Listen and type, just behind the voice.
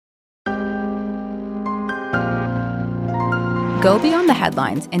Go beyond the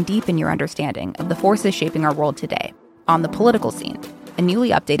headlines and deepen your understanding of the forces shaping our world today on The Political Scene, a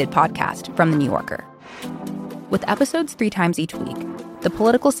newly updated podcast from The New Yorker. With episodes 3 times each week, The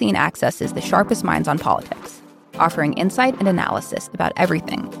Political Scene accesses the sharpest minds on politics, offering insight and analysis about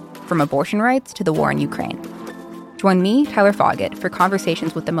everything from abortion rights to the war in Ukraine. Join me, Tyler Foggett, for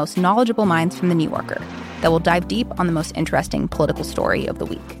conversations with the most knowledgeable minds from The New Yorker that will dive deep on the most interesting political story of the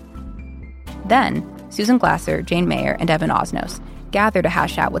week. Then, Susan Glasser, Jane Mayer, and Evan Osnos gather to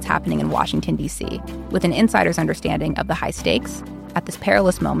hash out what's happening in Washington, D.C., with an insider's understanding of the high stakes at this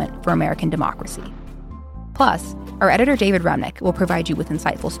perilous moment for American democracy. Plus, our editor David Remnick will provide you with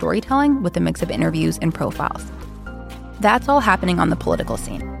insightful storytelling with a mix of interviews and profiles. That's all happening on The Political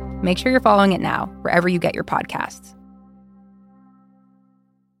Scene. Make sure you're following it now, wherever you get your podcasts.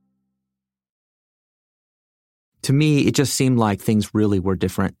 To me, it just seemed like things really were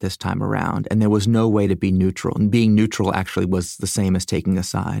different this time around, and there was no way to be neutral. And being neutral actually was the same as taking a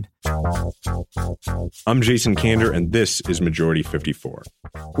side. I'm Jason Kander, and this is Majority 54.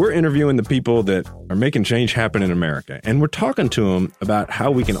 We're interviewing the people that are making change happen in America, and we're talking to them about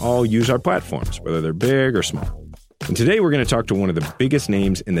how we can all use our platforms, whether they're big or small. And today we're going to talk to one of the biggest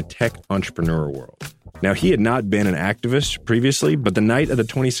names in the tech entrepreneur world. Now, he had not been an activist previously, but the night of the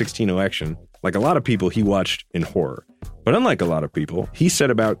 2016 election, like a lot of people, he watched in horror. But unlike a lot of people, he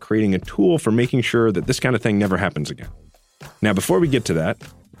set about creating a tool for making sure that this kind of thing never happens again. Now, before we get to that,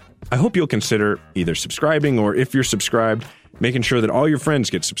 I hope you'll consider either subscribing or, if you're subscribed, making sure that all your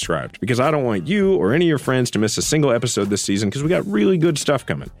friends get subscribed, because I don't want you or any of your friends to miss a single episode this season because we got really good stuff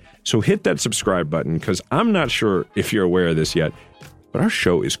coming. So hit that subscribe button, because I'm not sure if you're aware of this yet, but our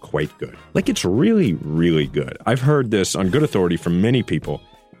show is quite good. Like, it's really, really good. I've heard this on good authority from many people,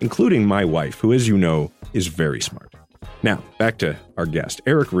 including my wife, who, as you know, is very smart. Now, back to our guest,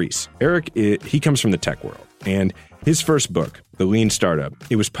 Eric Ries. Eric, he comes from the tech world, and his first book, The Lean Startup,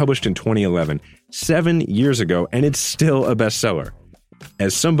 it was published in 2011, 7 years ago, and it's still a bestseller.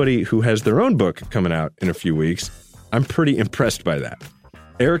 As somebody who has their own book coming out in a few weeks, I'm pretty impressed by that.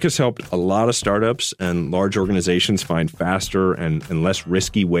 Eric has helped a lot of startups and large organizations find faster and less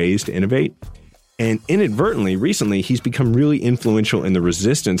risky ways to innovate. And inadvertently, recently, he's become really influential in the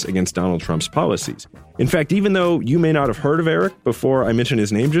resistance against Donald Trump's policies. In fact, even though you may not have heard of Eric before I mentioned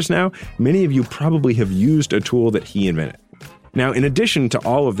his name just now, many of you probably have used a tool that he invented. Now, in addition to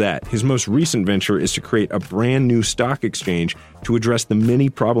all of that, his most recent venture is to create a brand new stock exchange to address the many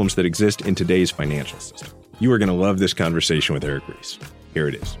problems that exist in today's financial system. You are going to love this conversation with Eric Ries. Here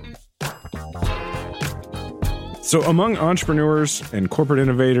it is. So among entrepreneurs and corporate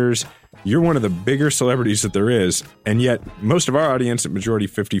innovators, you're one of the bigger celebrities that there is, and yet most of our audience at Majority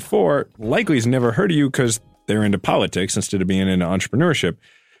 54 likely has never heard of you because they're into politics instead of being into entrepreneurship.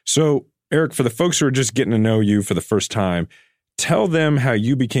 So, Eric, for the folks who are just getting to know you for the first time, tell them how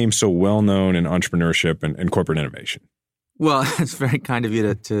you became so well-known in entrepreneurship and corporate innovation. Well, it's very kind of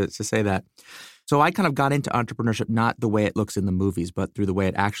you to say that. So I kind of got into entrepreneurship not the way it looks in the movies, but through the way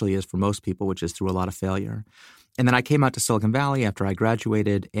it actually is for most people, which is through a lot of failure. And then I came out to Silicon Valley after I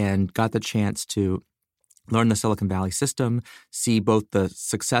graduated and got the chance to learn the Silicon Valley system, see both the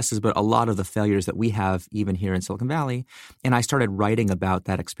successes, but a lot of the failures that we have even here in Silicon Valley. And I started writing about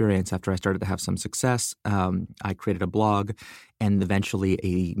that experience after I started to have some success. I created a blog and eventually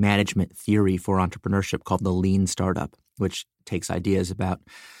a management theory for entrepreneurship called the Lean Startup, which takes ideas about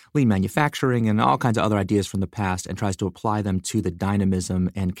lean manufacturing and all kinds of other ideas from the past and tries to apply them to the dynamism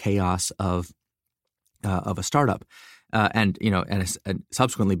and chaos of a startup. And it's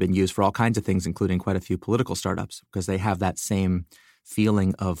subsequently been used for all kinds of things, including quite a few political startups, because they have that same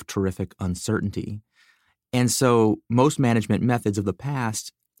feeling of terrific uncertainty. And so most management methods of the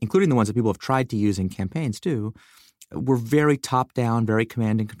past, including the ones that people have tried to use in campaigns too, were very top-down, very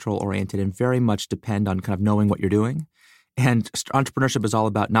command and control oriented, and very much depend on kind of knowing what you're doing. And entrepreneurship is all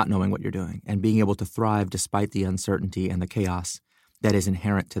about not knowing what you're doing and being able to thrive despite the uncertainty and the chaos that is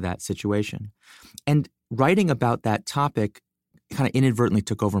inherent to that situation. And writing about that topic kind of inadvertently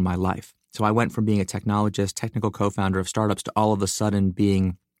took over my life. So I went from being a technologist, technical co-founder of startups, to all of a sudden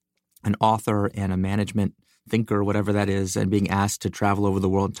being an author and a management thinker, whatever that is, and being asked to travel over the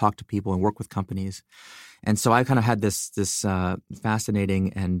world and talk to people and work with companies. And so I kind of had this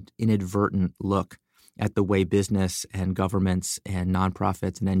fascinating and inadvertent look at the way business and governments and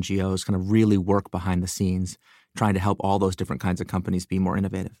nonprofits and NGOs kind of really work behind the scenes, trying to help all those different kinds of companies be more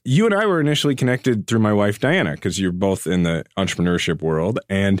innovative. You and I were initially connected through my wife, Diana, because you're both in the entrepreneurship world.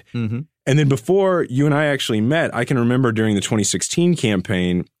 And then before you and I actually met, I can remember during the 2016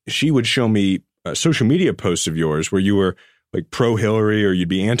 campaign, she would show me social media posts of yours where you were like pro-Hillary or you'd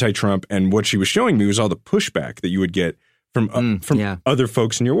be anti-Trump. And what she was showing me was all the pushback that you would get from other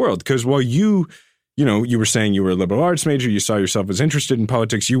folks in your world. Because while you were saying you were a liberal arts major, you saw yourself as interested in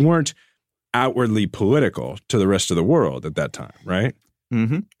politics, you weren't outwardly political to the rest of the world at that time, right?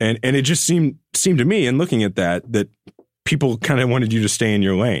 Mm-hmm. And it just seemed to me, in looking at that people kind of wanted you to stay in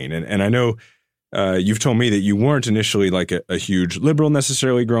your lane. And I know you've told me that you weren't initially like a huge liberal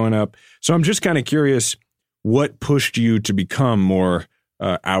necessarily growing up. So I'm just kind of curious, what pushed you to become more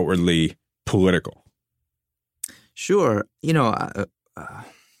outwardly political? Sure.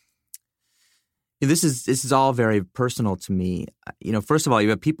 This is all very personal to me. First of all, you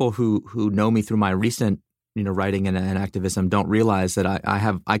have people who know me through my recent writing and activism don't realize that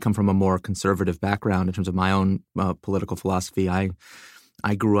I come from a more conservative background in terms of my own political philosophy.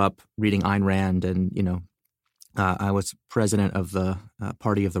 I grew up reading Ayn Rand, and I was president of the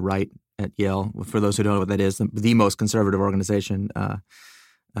Party of the Right at Yale. For those who don't know what that is, the most conservative organization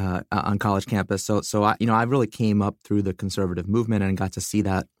on college campus. So I really came up through the conservative movement and got to see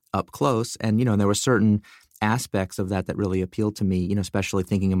that up close. And there were certain aspects of that really appealed to me. Especially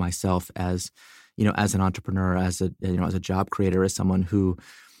thinking of myself as an entrepreneur, as a job creator, as someone who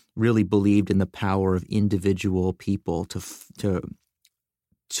really believed in the power of individual people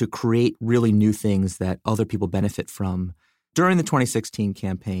to create really new things that other people benefit from. During the 2016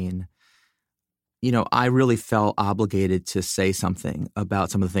 campaign, I really felt obligated to say something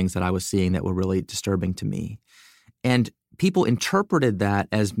about some of the things that I was seeing that were really disturbing to me. And people interpreted that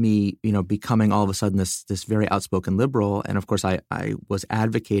as me, becoming all of a sudden this very outspoken liberal. And of course, I was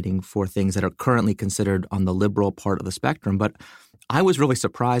advocating for things that are currently considered on the liberal part of the spectrum. But I was really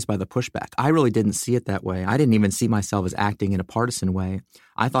surprised by the pushback. I really didn't see it that way. I didn't even see myself as acting in a partisan way.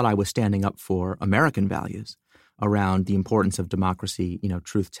 I thought I was standing up for American values around the importance of democracy,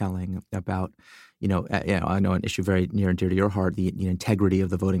 truth-telling, about, I know an issue very near and dear to your heart, the integrity of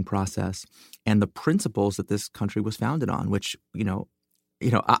the voting process and the principles that this country was founded on, which,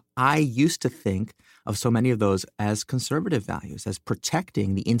 I used to think of so many of those as conservative values, as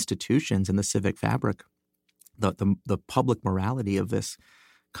protecting the institutions and the civic fabric, the public morality of this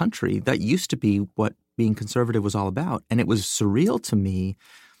country. That used to be what being conservative was all about. And it was surreal to me,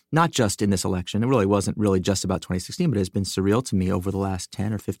 not just in this election. It really wasn't really just about 2016, but it's been surreal to me over the last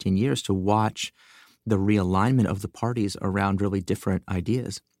 10 or 15 years to watch the realignment of the parties around really different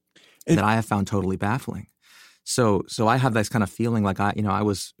ideas that I have found totally baffling. So I have this kind of feeling like I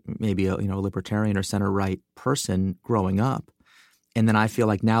was maybe a libertarian or center-right person growing up. And then I feel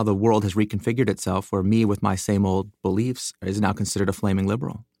like now the world has reconfigured itself where me with my same old beliefs is now considered a flaming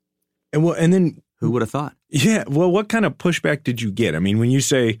liberal. And then who would have thought? Yeah. Well, what kind of pushback did you get? I mean, when you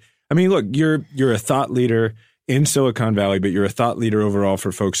say, look, you're a thought leader in Silicon Valley, but you're a thought leader overall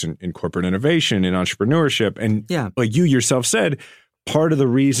for folks in corporate innovation and entrepreneurship. And like you yourself said, part of the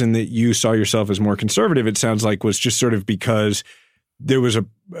reason that you saw yourself as more conservative, it sounds like, was just sort of because there was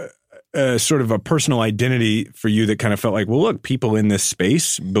a sort of a personal identity for you that kind of felt like, well, look, people in this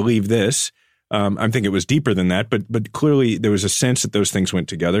space believe this. I think it was deeper than that, but clearly there was a sense that those things went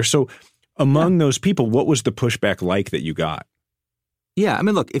together. So among those people, what was the pushback like that you got? Yeah,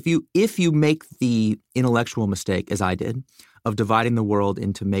 look, if you make the intellectual mistake, as I did, of dividing the world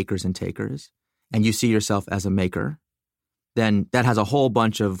into makers and takers, and you see yourself as a maker, then that has a whole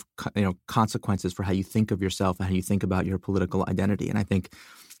bunch of consequences for how you think of yourself and how you think about your political identity. And I think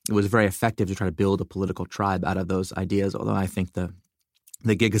it was very effective to try to build a political tribe out of those ideas, although I think the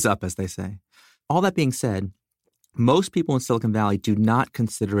gig is up, as they say. All that being said, most people in Silicon Valley do not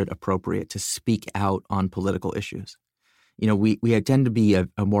consider it appropriate to speak out on political issues. We tend to be a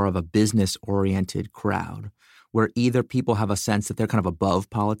more of a business-oriented crowd where either people have a sense that they're kind of above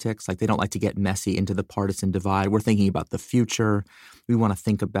politics, like they don't like to get messy into the partisan divide. We're thinking about the future. We want to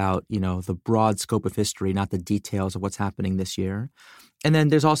think about, the broad scope of history, not the details of what's happening this year. And then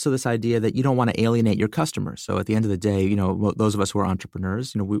there's also this idea that you don't want to alienate your customers. So at the end of the day, those of us who are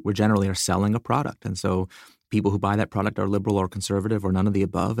entrepreneurs, we generally are selling a product. And so people who buy that product are liberal or conservative or none of the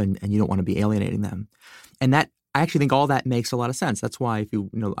above, and you don't want to be alienating them. And that, I actually think all that makes a lot of sense. That's why if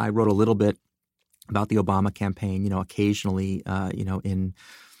I wrote a little bit about the Obama campaign, occasionally, in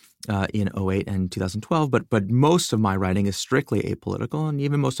 2008 and 2012, but most of my writing is strictly apolitical, and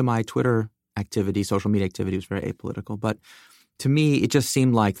even most of my Twitter activity, social media activity was very apolitical. But to me, it just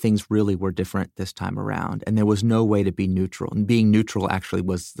seemed like things really were different this time around, and there was no way to be neutral. And being neutral actually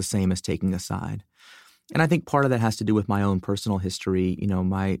was the same as taking a side. And I think part of that has to do with my own personal history.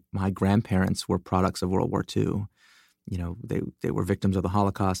 My grandparents were products of World War II. They were victims of the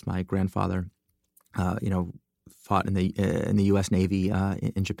Holocaust. My grandfather, fought in the U.S. Navy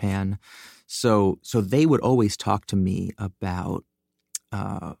in Japan. So they would always talk to me about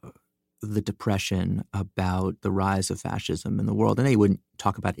the Depression, about the rise of fascism in the world. And they wouldn't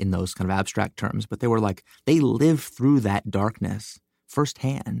talk about it in those kind of abstract terms, but they were like, they lived through that darkness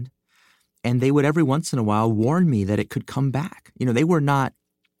firsthand. And they would every once in a while warn me that it could come back. You know,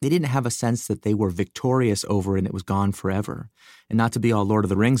 they didn't have a sense that they were victorious over it and it was gone forever. And not to be all Lord of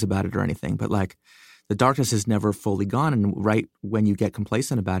the Rings about it or anything, but like the darkness is never fully gone. And right when you get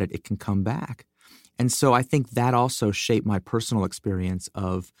complacent about it, it can come back. And so I think that also shaped my personal experience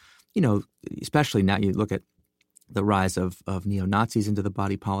of, you know, especially now you look at the rise of neo-Nazis into the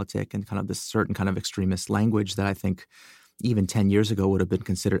body politic and kind of this certain kind of extremist language that I think even 10 years ago would have been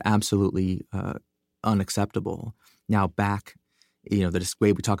considered absolutely unacceptable. Now back, you know, the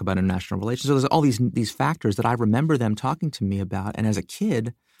way we talk about international relations. So there's all these factors that I remember them talking to me about. And as a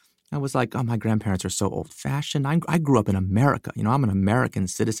kid, I was like, oh, my grandparents are so old-fashioned. I grew up in America. You know, I'm an American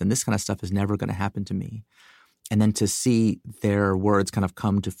citizen. This kind of stuff is never going to happen to me. And then to see their words kind of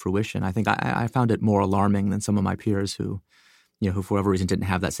come to fruition, I think I found it more alarming than some of my peers who for whatever reason didn't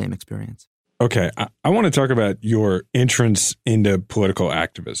have that same experience. Okay, I want to talk about your entrance into political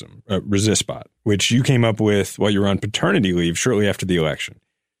activism, ResistBot, which you came up with while you were on paternity leave shortly after the election.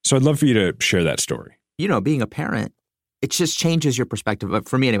 So I'd love for you to share that story. You know, being a parent, it just changes your perspective.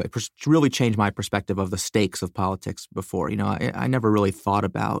 For me anyway, it really changed my perspective of the stakes of politics before. You know, I never really thought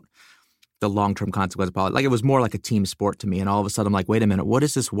about the long-term consequence of politics. Like it was more like a team sport to me. And all of a sudden I'm like, wait a minute, what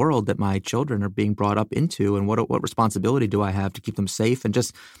is this world that my children are being brought up into? And what responsibility do I have to keep them safe? And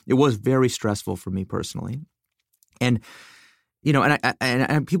just, it was very stressful for me personally. And, you know,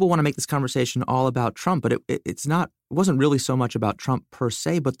 and people want to make this conversation all about Trump, but it wasn't really so much about Trump per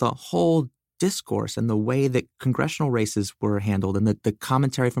se, but the whole discourse and the way that congressional races were handled and the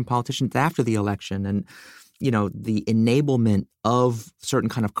commentary from politicians after the election and, you know, the enablement of certain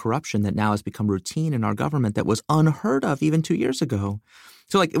kind of corruption that now has become routine in our government that was unheard of even 2 years ago.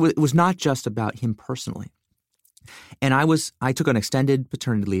 So like it was not just about him personally. And I took an extended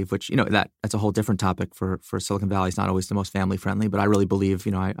paternity leave, which, you know, that's a whole different topic for Silicon Valley. It's not always the most family friendly, but I really believe,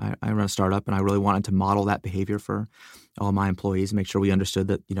 you know, I run a startup and I really wanted to model that behavior for all my employees and make sure we understood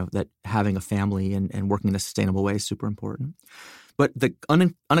that, you know, that having a family and working in a sustainable way is super important. But the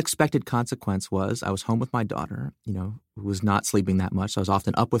unexpected consequence was I was home with my daughter, you know, who was not sleeping that much. So I was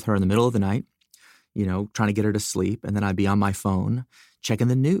often up with her in the middle of the night, you know, trying to get her to sleep. And then I'd be on my phone checking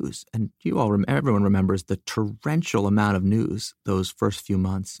the news. And everyone remembers the torrential amount of news those first few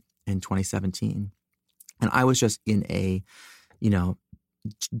months in 2017. And I was just in a, you know,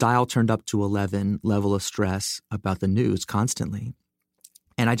 dial turned up to 11 level of stress about the news constantly.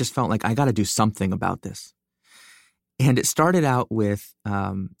 And I just felt like I got to do something about this. And it started out with,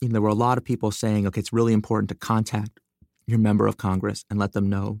 there were a lot of people saying, okay, it's really important to contact your member of Congress and let them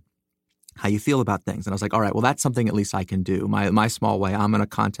know how you feel about things. And I was like, all right, well, that's something at least I can do. My small way, I'm going to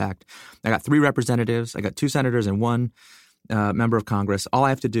contact. I got 3 representatives. I got 2 senators and 1 member of Congress. All I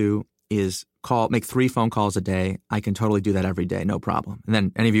have to do is make 3 phone calls a day. I can totally do that every day, no problem. And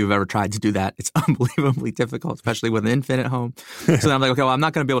then any of you who've ever tried to do that, it's unbelievably difficult, especially with an infant at home. So then I'm like, okay, well, I'm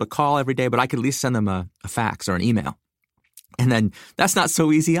not going to be able to call every day, but I could at least send them a fax or an email. And then that's not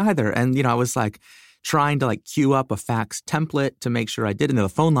so easy either. And, you know, I was like trying to like queue up a fax template to make sure I did. And the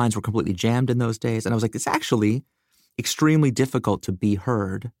phone lines were completely jammed in those days. And I was like, it's actually extremely difficult to be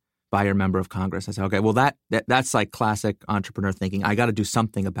heard by your member of Congress. I said, okay, well, that's like classic entrepreneur thinking. I got to do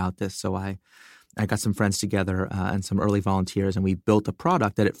something about this. So I got some friends together and some early volunteers, and we built a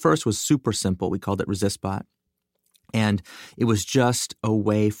product that at first was super simple. We called it ResistBot. And it was just a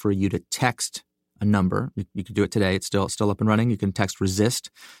way for you to text a number. You could do it today. It's still up and running. You can text resist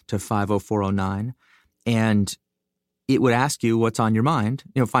to 50409, and it would ask you what's on your mind,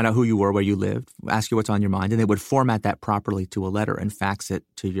 you know, find out who you were, where you lived, ask you what's on your mind, and they would format that properly to a letter and fax it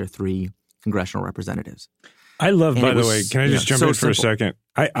to your 3 congressional representatives. I love, by the way, can I just jump in for a second?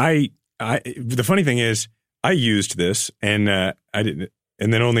 The funny thing is, I used this and I didn't,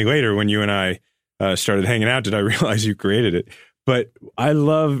 and then only later when you and I started hanging out did I realize you created it. But I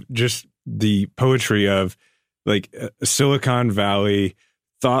love just the poetry of like a Silicon Valley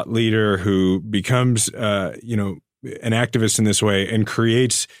thought leader who becomes, you know, an activist in this way and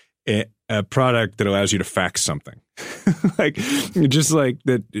creates a product that allows you to fax something. Like, just like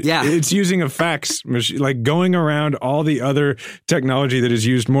that. Yeah. It's using a fax machine, like going around all the other technology that is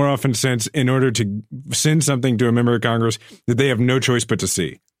used more often since in order to send something to a member of Congress that they have no choice but to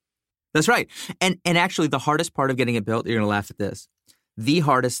see. That's right. And actually the hardest part of getting it built, you're going to laugh at this. The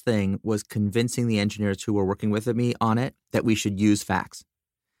hardest thing was convincing the engineers who were working with me on it that we should use fax.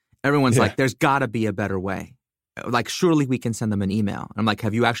 Everyone's like, there's got to be a better way. Like, surely we can send them an email. I'm like,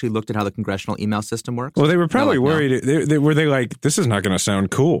 have you actually looked at how the congressional email system works? Well, they were probably worried. No. Were they like, this is not going to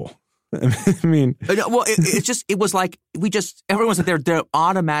sound cool? I mean, well, it was like everyone said there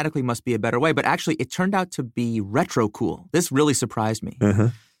automatically must be a better way, but actually it turned out to be retro cool. This really surprised me. uh-huh.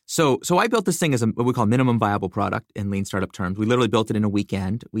 So I built this thing as what we call minimum viable product in lean startup terms. We literally built it in a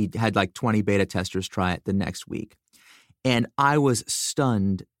weekend. We had like 20 beta testers try it the next week. And I was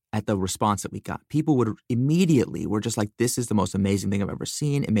stunned at the response that we got. People were just like, this is the most amazing thing I've ever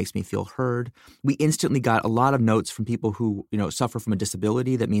seen. It makes me feel heard. We instantly got a lot of notes from people who, suffer from a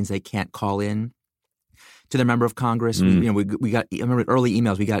disability. That means they can't call in to their member of Congress. We got, I remember early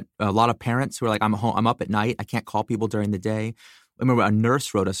emails. We got a lot of parents who were like, I'm up at night. I can't call people during the day. I remember a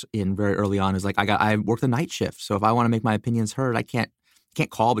nurse wrote us in very early on. Who's like, I work the night shift, so if I want to make my opinions heard, I can't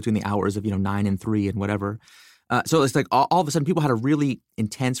call between the hours of 9 and 3 and whatever. So it's like all of a sudden people had a really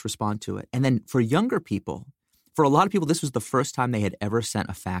intense response to it. And then for younger people, for a lot of people, this was the first time they had ever sent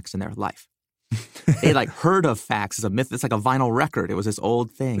a fax in their life. They like heard of fax as a myth. It's like a vinyl record. It was this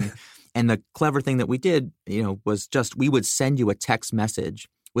old thing. And the clever thing that we did, was just we would send you a text message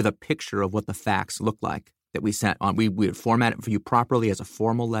with a picture of what the fax looked like that we sent on. We would format it for you properly as a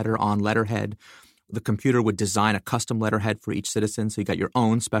formal letter on letterhead. The computer would design a custom letterhead for each citizen, so you got your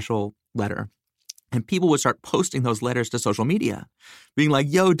own special letter. And people would start posting those letters to social media, being like,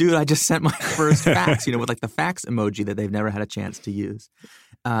 yo, dude, I just sent my first fax, with like the fax emoji that they've never had a chance to use.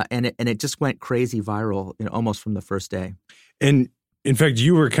 And it just went crazy viral, almost from the first day. And in fact,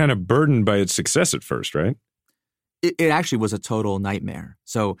 you were kind of burdened by its success at first, right? It actually was a total nightmare.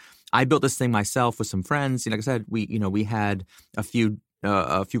 So I built this thing myself with some friends. Like I said, we had a few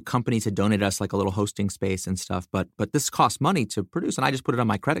companies had donated us like a little hosting space and stuff, but this cost money to produce, and I just put it on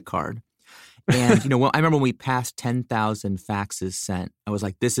my credit card. And I remember when we passed 10,000 faxes sent, I was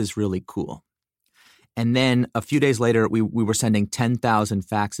like, this is really cool. And then a few days later, we were sending 10,000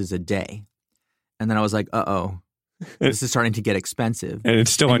 faxes a day, and then I was like, this is starting to get expensive. And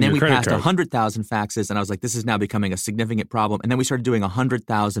it's still on your credit card. And then we passed 100,000 faxes, and I was like, this is now becoming a significant problem. And then we started doing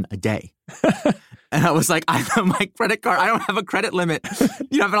 100,000 a day. And I was like, I have my credit card. I don't have a credit limit. I've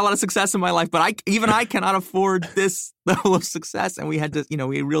had a lot of success in my life, but I cannot afford this level of success. And we had to,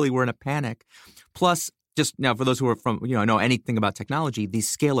 we really were in a panic. Plus, just now for those who are know anything about technology,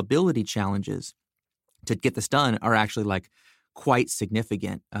 these scalability challenges to get this done are actually like quite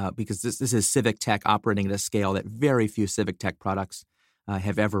significant because this is civic tech operating at a scale that very few civic tech products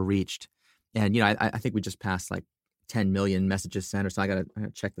have ever reached. And, I think we just passed like 10 million messages sent or so. I got to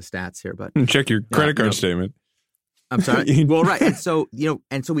check the stats here. But check your credit card statement. I'm sorry. Well, right. And so,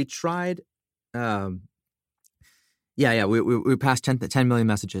 we tried, we passed 10 million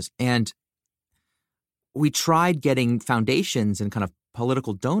messages. And we tried getting foundations and kind of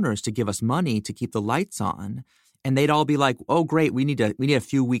political donors to give us money to keep the lights on. And they'd all be like, "Oh, great! We need a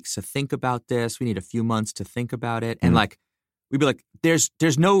few weeks to think about this. We need a few months to think about it." And like, we'd be like, "There's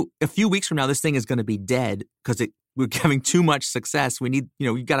a few weeks from now, this thing is going to be dead because we're having too much success. We need,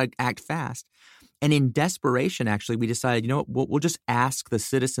 we got to act fast." And in desperation, actually, we decided, we'll just ask the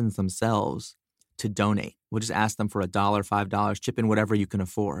citizens themselves to donate. We'll just ask them for $1, $5, chip in whatever you can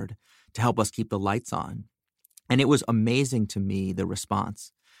afford to help us keep the lights on. And it was amazing to me, the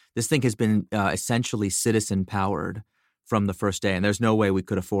response. This thing has been essentially citizen-powered from the first day, and there's no way we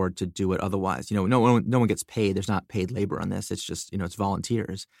could afford to do it otherwise. No one gets paid. There's not paid labor on this. It's just, it's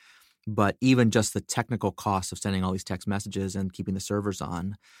volunteers. But even just the technical costs of sending all these text messages and keeping the servers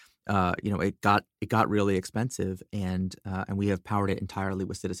on, it got really expensive, and we have powered it entirely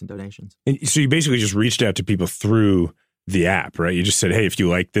with citizen donations. And so you basically just reached out to people through the app, right? You just said, "Hey, if you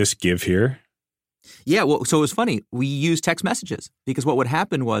like this, give here." Yeah, well, so it was funny. We used text messages because what would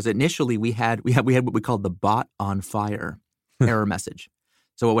happen was initially we had what we called the bot on fire error message.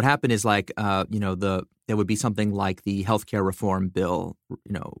 So what would happen is like there would be something like the healthcare reform bill,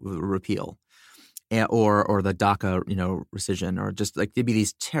 repeal, or the DACA, rescission, or just like there'd be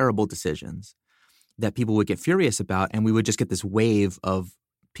these terrible decisions that people would get furious about, and we would just get this wave of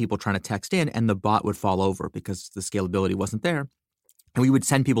people trying to text in, and the bot would fall over because the scalability wasn't there. And we would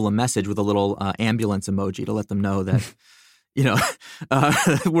send people a message with a little ambulance emoji to let them know that,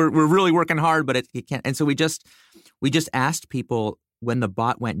 we're really working hard, but it can't. And so we just asked people when the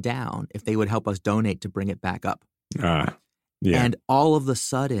bot went down if they would help us donate to bring it back up. Yeah. And all of a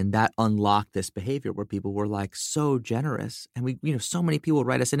sudden that unlocked this behavior where people were like so generous. And we, so many people would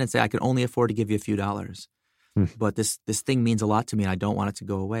write us in and say, "I can only afford to give you a few dollars, but this thing means a lot to me and I don't want it to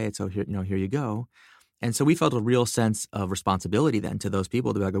go away. And so here you go." And so we felt a real sense of responsibility then to those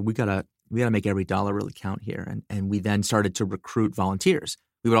people to be like, we gotta make every dollar really count here. And we then started to recruit volunteers.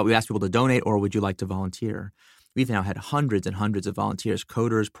 We asked people to donate, or would you like to volunteer? We've now had hundreds and hundreds of volunteers,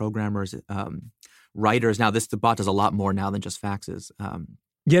 coders, programmers, writers. Now the bot does a lot more now than just faxes.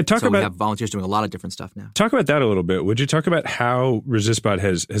 Yeah, we have volunteers doing a lot of different stuff now. Talk about that a little bit. Would you talk about how ResistBot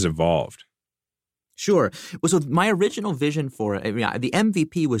has evolved? Sure. Well, so my original vision for it, the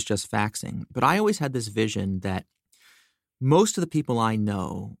MVP was just faxing, but I always had this vision that most of the people I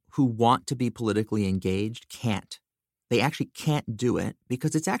know who want to be politically engaged can't. They actually can't do it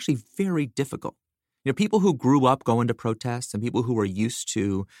because it's actually very difficult. People who grew up going to protests and people who are used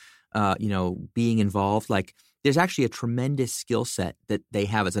to, being involved, like there's actually a tremendous skill set that they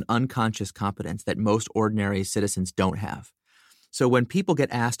have as an unconscious competence that most ordinary citizens don't have. So when people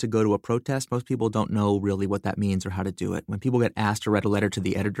get asked to go to a protest, most people don't know really what that means or how to do it. When people get asked to write a letter to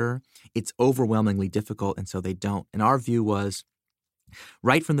the editor, it's overwhelmingly difficult, and so they don't. And our view was,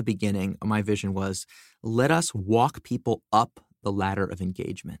 right from the beginning, my vision was, let us walk people up the ladder of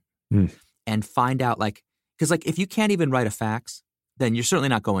engagement and find out, because if you can't even write a fax, then you're certainly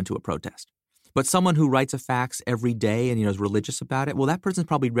not going to a protest. But someone who writes a fax every day and is religious about it, well, that person's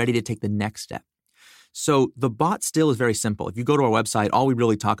probably ready to take the next step. So the bot still is very simple. If you go to our website, all we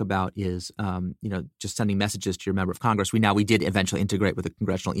really talk about is, just sending messages to your member of Congress. We did eventually integrate with the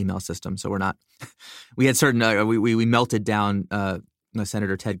congressional email system. So we're not, we had certain, we melted down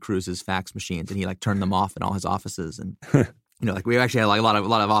Senator Ted Cruz's fax machines and he turned them off in all his offices. And, we actually had a lot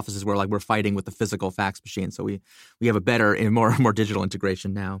of offices where we're fighting with the physical fax machine. So we have a better and more digital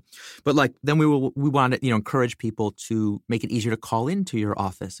integration now. But then we want to, encourage people to make it easier to call into your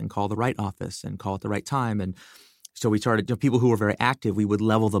office and call the right office and call at the right time. And so we started, people who were very active, we would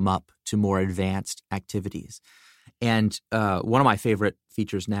level them up to more advanced activities. And one of my favorite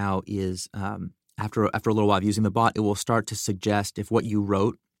features now is after a little while of using the bot, it will start to suggest if what you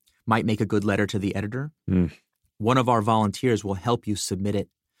wrote might make a good letter to the editor. One of our volunteers will help you submit it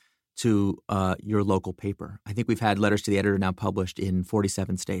to your local paper. I think we've had letters to the editor now published in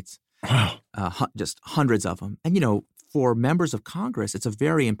 47 states. Wow. Just hundreds of them. And, for members of Congress, it's a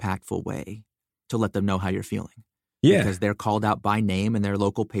very impactful way to let them know how you're feeling. Yeah. Because they're called out by name in their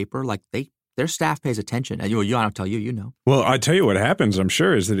local paper. Their staff pays attention. And I'll tell you. Well, I tell you what happens, I'm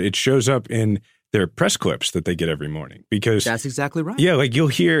sure, is that it shows up in their press clips that they get every morning. Because that's exactly right. Yeah, you'll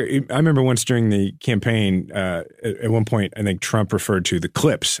hear, I remember once during the campaign, at one point, I think Trump referred to the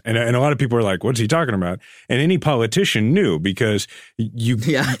clips. And a lot of people were like, what's he talking about? And any politician knew because you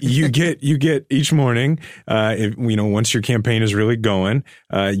get each morning, once your campaign is really going,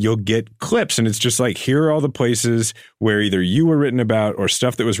 you'll get clips. And it's just here are all the places where either you were written about or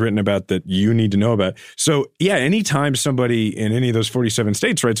stuff that was written about that you need to know about. So yeah, anytime somebody in any of those 47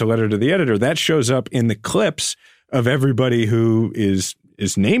 states writes a letter to the editor, that shows up in the clips of everybody who is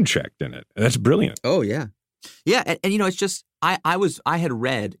name checked in it. That's brilliant. Oh yeah. Yeah. And it's just, I had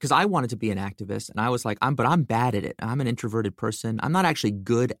read, because I wanted to be an activist and I was like, I'm bad at it. I'm an introverted person. I'm not actually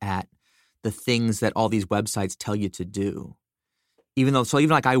good at the things that all these websites tell you to do. I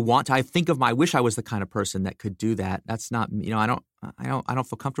wish I was the kind of person that could do that. That's not, I don't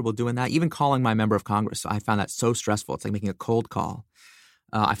feel comfortable doing that. Even calling my member of Congress, I found that so stressful. It's like making a cold call.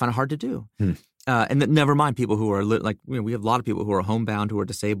 I find it hard to do. And never mind people who are we have a lot of people who are homebound, who are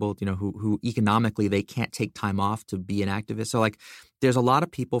disabled, who economically they can't take time off to be an activist. So there's a lot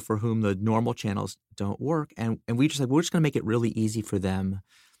of people for whom the normal channels don't work. And we just we're just going to make it really easy for them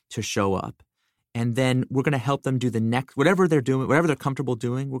to show up. And then we're going to help them do the next, whatever they're doing, whatever they're comfortable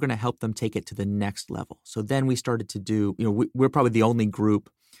doing, we're going to help them take it to the next level. So then we started to do, we're probably the only group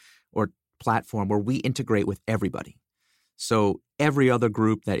or platform where we integrate with everybody. So every other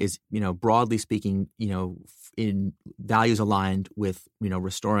group that is, broadly speaking, in values aligned with,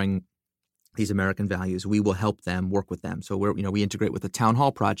 restoring these American values, we will help them, work with them. So we integrate with the Town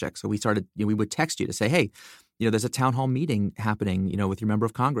Hall Project. So we started, we would text you to say, hey, there's a town hall meeting happening, with your member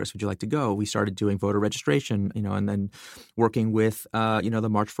of Congress. Would you like to go? We started doing voter registration, and then working with, the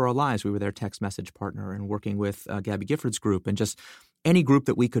March for Our Lives. We were their text message partner, and working with Gabby Gifford's group, and just any group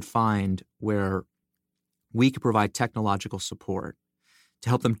that we could find where we could provide technological support to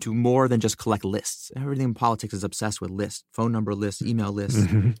help them do more than just collect lists. Everything in politics is obsessed with lists, phone number lists, email lists,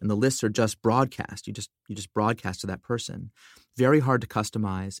 and the lists are just broadcast. You just broadcast to that person. Very hard to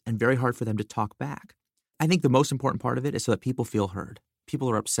customize and very hard for them to talk back. I think the most important part of it is so that people feel heard. People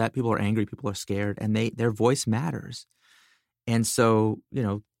are upset, people are angry, people are scared, and their voice matters. And so,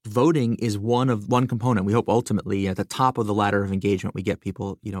 voting is one component. We hope ultimately at the top of the ladder of engagement, we get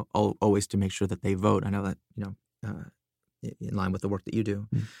people, always to make sure that they vote. I know that, in line with the work that you do.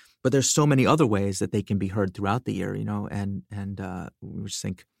 But there's so many other ways that they can be heard throughout the year, and we just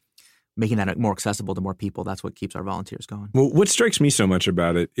think making that more accessible to more people, that's what keeps our volunteers going. Well, what strikes me so much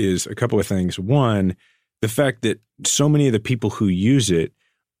about it is a couple of things. One, the fact that so many of the people who use it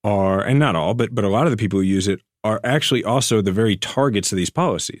are, and not all, but a lot of the people who use it are actually also the very targets of these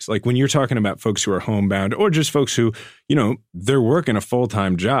policies. Like when you're talking about folks who are homebound or just folks who, they're working a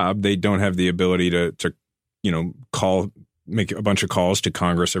full-time job, they don't have the ability to make a bunch of calls to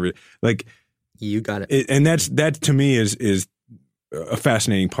Congress like you got it. And that to me is a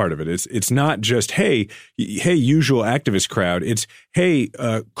fascinating part of it. It's not just, hey, usual activist crowd. It's, hey,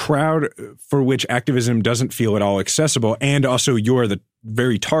 crowd for which activism doesn't feel at all accessible. And also you're the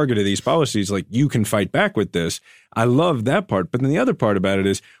very target of these policies. Like you can fight back with this. I love that part. But then the other part about it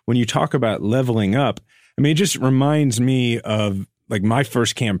is when you talk about leveling up, I mean, it just reminds me of like my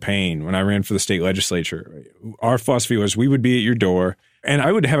first campaign when I ran for the state legislature. Our philosophy was we would be at your door and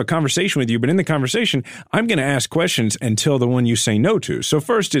I would have a conversation with you. But in the conversation, I'm going to ask questions until the one you say no to. So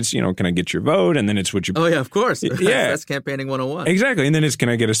first it's, can I get your vote? And then it's what you... Oh, yeah, of course. Yeah. That's campaigning 101. Exactly. And then it's, can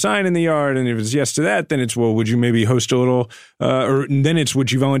I get a sign in the yard? And if it's yes to that, then it's, well, would you maybe host a little... and then it's,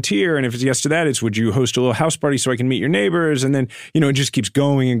 would you volunteer? And if it's yes to that, it's, would you host a little house party so I can meet your neighbors? And then, it just keeps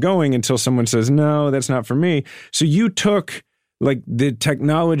going and going until someone says, no, that's not for me. So you took... like the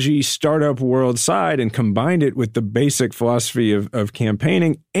technology startup world side and combined it with the basic philosophy of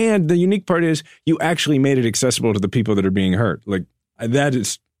campaigning. And the unique part is you actually made it accessible to the people that are being hurt. Like that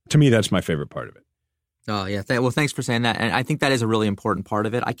is, to me, that's my favorite part of it. Oh, yeah. Well, thanks for saying that. And I think that is a really important part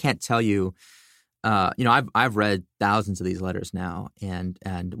of it. I can't tell you, I've read thousands of these letters now, and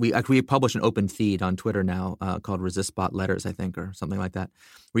we publish an open feed on Twitter now called ResistBot Letters, I think, or something like that,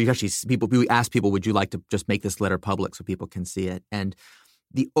 where you actually we ask people, would you like to just make this letter public so people can see it? And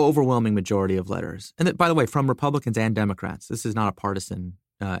the overwhelming majority of letters, and by the way, from Republicans and Democrats, this is not a partisan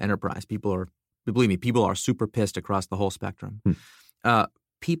enterprise. Believe me, people are super pissed across the whole spectrum.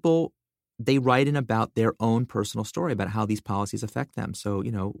 People. They write in about their own personal story about how these policies affect them. So,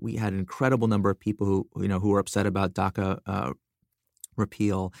 we had an incredible number of people who were upset about DACA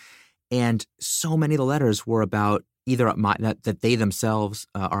repeal. And so many of the letters were about either that they themselves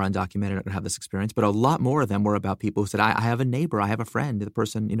are undocumented and have this experience, but a lot more of them were about people who said, I have a neighbor, I have a friend, the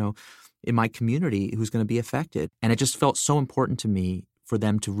person, in my community who's going to be affected. And it just felt so important to me for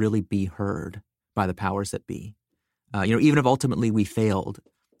them to really be heard by the powers that be. Even if ultimately we failed,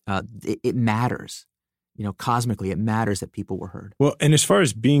 it matters, cosmically, it matters that people were heard. Well, and as far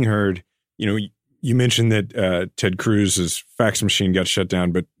as being heard, you mentioned that Ted Cruz's fax machine got shut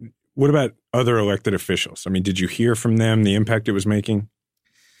down, but what about other elected officials? I mean, did you hear from them the impact it was making?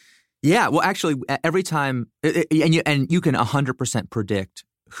 Yeah, well, actually, every time, and you can 100% predict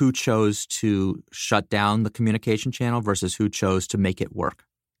who chose to shut down the communication channel versus who chose to make it work.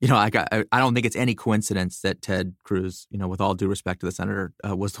 I don't think it's any coincidence that Ted Cruz, with all due respect to the senator,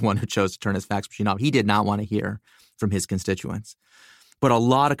 was the one who chose to turn his fax machine off. He did not want to hear from his constituents. But a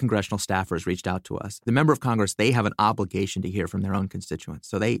lot of congressional staffers reached out to us. The member of Congress, they have an obligation to hear from their own constituents.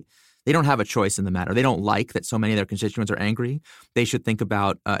 So they don't have a choice in the matter. They don't like that so many of their constituents are angry. They should think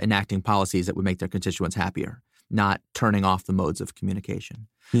about enacting policies that would make their constituents happier, not turning off the modes of communication.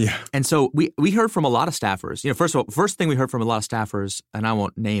 Yeah. And so we heard from a lot of staffers. First thing we heard from a lot of staffers, and I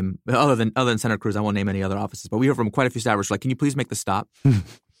won't name, other than Senator Cruz, I won't name any other offices, but we heard from quite a few staffers like, can you please make this stop?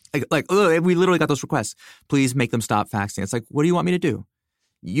 We literally got those requests. Please make them stop faxing. It's like, what do you want me to do?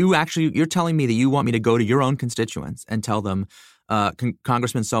 You're telling me that you want me to go to your own constituents and tell them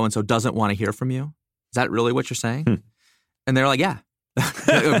Congressman so-and-so doesn't want to hear from you? Is that really what you're saying? And they're like, yeah.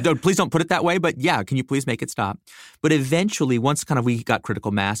 Please don't put it that way, but yeah, can you please make it stop? But eventually, once kind of we got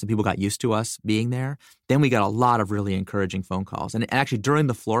critical mass and people got used to us being there, then we got a lot of really encouraging phone calls. And actually, during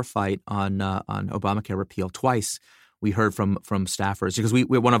the floor fight on Obamacare repeal, twice we heard from staffers because we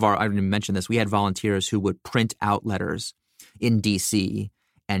one of our, I didn't even mention this, we had volunteers who would print out letters in D.C.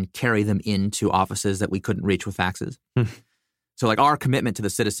 and carry them into offices that we couldn't reach with faxes. So our commitment to the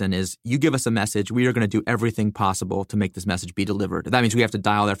citizen is you give us a message, we are going to do everything possible to make this message be delivered. That means we have to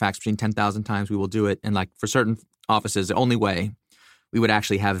dial their fax machine 10,000 times. We will do it. And for certain offices, the only way we would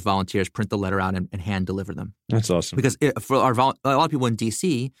actually have volunteers print the letter out and hand deliver them. That's awesome. Because for a lot of people in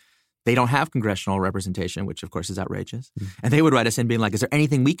D.C., they don't have congressional representation, which of course is outrageous. And they would write us in being like, is there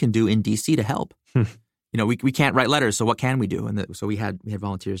anything we can do in D.C. to help? We can't write letters, so what can we do? And so we had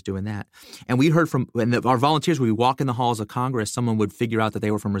volunteers doing that. And we heard from our volunteers, when we walk in the halls of Congress, someone would figure out that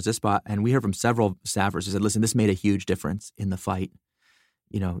they were from ResistBot, and we heard from several staffers who said, listen, this made a huge difference in the fight.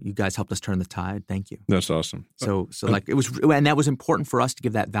 You guys helped us turn the tide. Thank you. That's awesome. So it was, and that was important for us to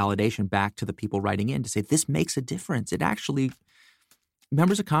give that validation back to the people writing in to say, this makes a difference. It actually,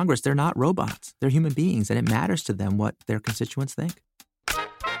 members of Congress, they're not robots. They're human beings, and it matters to them what their constituents think.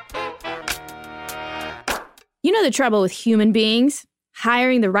 You know the trouble with human beings?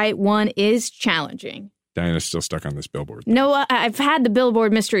 Hiring the right one is challenging. Diana's still stuck on this billboard. No, I've had the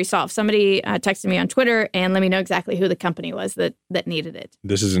billboard mystery solved. Somebody texted me on Twitter and let me know exactly who the company was that needed it.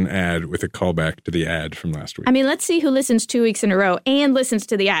 This is an ad with a callback to the ad from last week. I mean, let's see who listens 2 weeks in a row and listens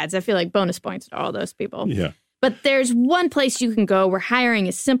to the ads. I feel like bonus points to all those people. Yeah. But there's one place you can go where hiring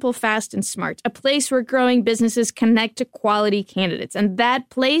is simple, fast, and smart. A place where growing businesses connect to quality candidates. And that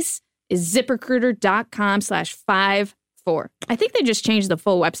place is ZipRecruiter.com/54. I think they just changed the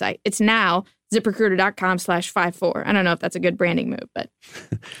full website. It's now ZipRecruiter.com/54. I don't know if that's a good branding move, but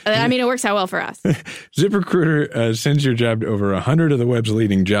I mean, it works out well for us. ZipRecruiter sends your job to over 100 of the web's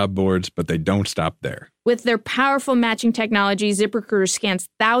leading job boards, but they don't stop there. With their powerful matching technology, ZipRecruiter scans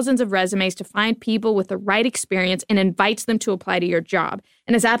thousands of resumes to find people with the right experience and invites them to apply to your job.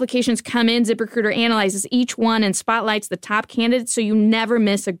 And as applications come in, ZipRecruiter analyzes each one and spotlights the top candidates so you never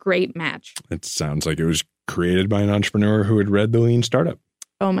miss a great match. It sounds like it was created by an entrepreneur who had read The Lean Startup.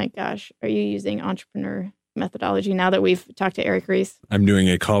 Oh my gosh. Are you using entrepreneur methodology now that we've talked to Eric Ries? I'm doing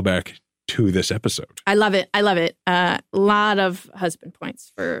a callback to this episode. I love it. I love it. A lot of husband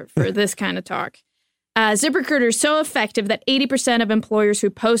points for this kind of talk. ZipRecruiter is so effective that 80% of employers who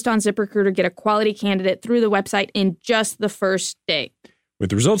post on ZipRecruiter get a quality candidate through the website in just the first day.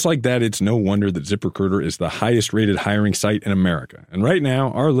 With results like that, it's no wonder that ZipRecruiter is the highest rated hiring site in America. And right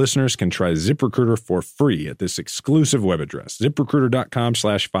now, our listeners can try ZipRecruiter for free at this exclusive web address,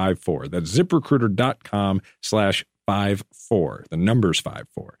 ZipRecruiter.com/54. That's ZipRecruiter.com/54. The number's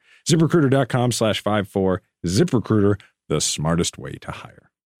 54. ZipRecruiter.com/54. ZipRecruiter, the smartest way to hire.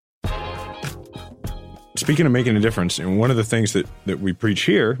 Speaking of making a difference, and one of the things that we preach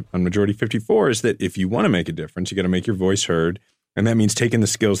here on Majority 54 is that if you want to make a difference, you got to make your voice heard. And that means taking the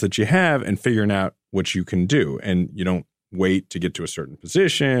skills that you have and figuring out what you can do. And you don't wait to get to a certain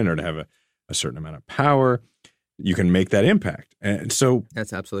position or to have a certain amount of power. You can make that impact. And so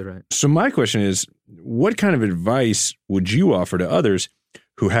that's absolutely right. So my question is, what kind of advice would you offer to others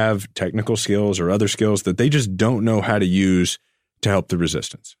who have technical skills or other skills that they just don't know how to use to help the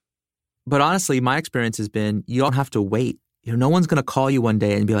resistance? But honestly, my experience has been you don't have to wait. No one's going to call you one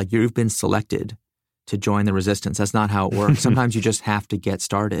day and be like, you've been selected to join the resistance. That's not how it works. Sometimes you just have to get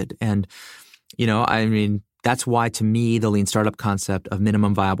started. And, I mean, that's why to me, the lean startup concept of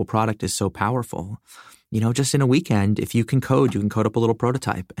minimum viable product is so powerful. Just in a weekend, if you can code up a little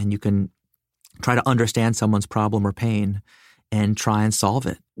prototype and you can try to understand someone's problem or pain and try and solve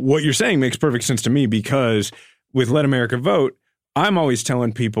it. What you're saying makes perfect sense to me because with Let America Vote, I'm always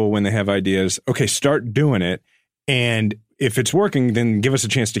telling people when they have ideas, okay, start doing it. And if it's working, then give us a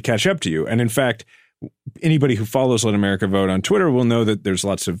chance to catch up to you. And in fact, anybody who follows Let America Vote on Twitter will know that there's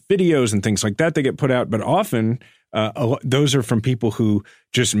lots of videos and things like that get put out. But often those are from people who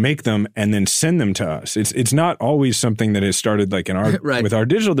just make them and then send them to us. It's not always something that has started like in our right. with our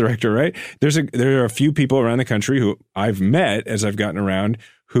digital director, right? There are a few people around the country who I've met as I've gotten around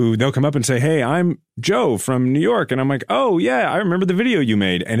who they'll come up and say, hey, I'm Joe from New York. And I'm like, oh, yeah, I remember the video you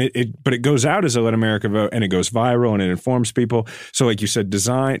made. And but it goes out as a Let America Vote and it goes viral and it informs people. So like you said,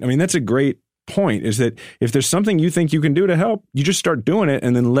 design. I mean, that's a great point is that if there's something you think you can do to help, you just start doing it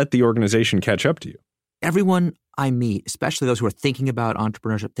and then let the organization catch up to you. Everyone I meet, especially those who are thinking about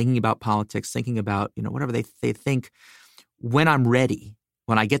entrepreneurship, thinking about politics, thinking about, whatever they think, when I'm ready,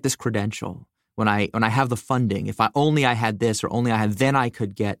 when I get this credential, when I have the funding, if I had this or only I had, then I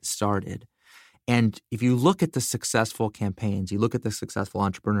could get started. And if you look at the successful campaigns, you look at the successful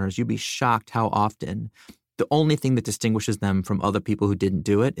entrepreneurs, you'd be shocked how often the only thing that distinguishes them from other people who didn't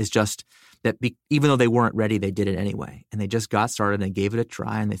do it is just that even though they weren't ready, they did it anyway. And they just got started and they gave it a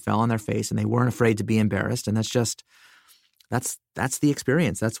try and they fell on their face and they weren't afraid to be embarrassed. And that's the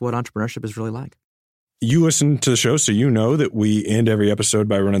experience. That's what entrepreneurship is really like. You listen to the show, so you know that we end every episode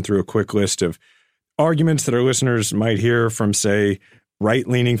by running through a quick list of arguments that our listeners might hear from, say,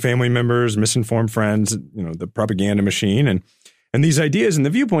 right-leaning family members, misinformed friends, the propaganda machine. And these ideas and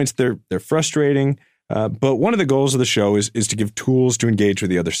the viewpoints, they're frustrating. But one of the goals of the show is to give tools to engage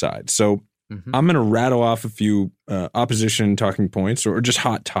with the other side. So I'm going to rattle off a few opposition talking points or just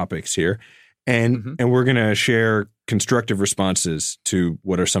hot topics here. And we're going to share constructive responses to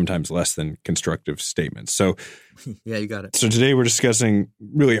what are sometimes less than constructive statements. So yeah, you got it. So today we're discussing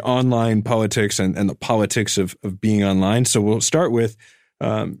really online politics and the politics of being online. So we'll start with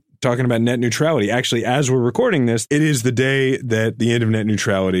talking about net neutrality. Actually, as we're recording this, it is the day that the end of net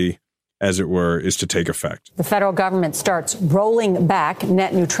neutrality as it were, is to take effect. The federal government starts rolling back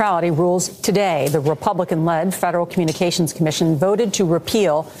net neutrality rules today. The Republican-led Federal Communications Commission voted to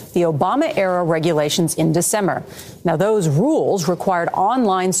repeal the Obama-era regulations in December. Now, those rules required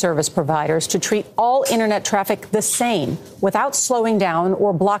online service providers to treat all internet traffic the same without slowing down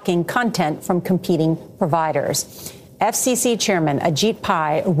or blocking content from competing providers. FCC Chairman Ajit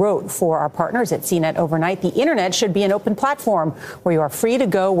Pai wrote for our partners at CNET overnight, the internet should be an open platform where you are free to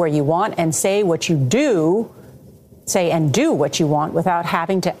go where you want and say and do what you want without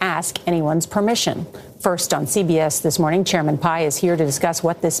having to ask anyone's permission. First on CBS this morning, Chairman Pai is here to discuss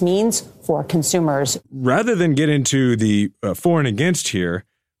what this means for consumers. Rather than get into the for and against here,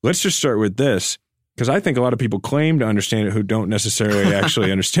 let's just start with this, because I think a lot of people claim to understand it who don't necessarily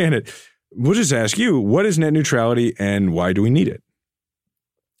actually understand it. We'll just ask you, what is net neutrality and why do we need it?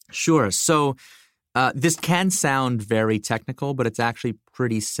 Sure. So this can sound very technical, but it's actually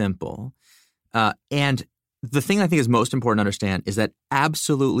pretty simple. And the thing I think is most important to understand is that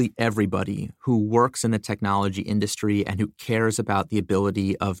absolutely everybody who works in the technology industry and who cares about the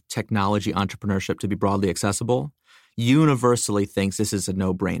ability of technology entrepreneurship to be broadly accessible universally thinks this is a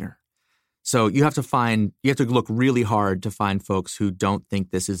no-brainer. So you have to look really hard to find folks who don't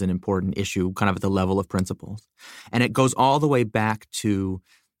think this is an important issue, kind of at the level of principles. And it goes all the way back to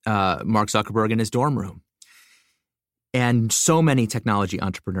Mark Zuckerberg in his dorm room. And so many technology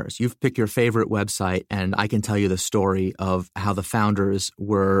entrepreneurs. You've picked your favorite website, and I can tell you the story of how the founders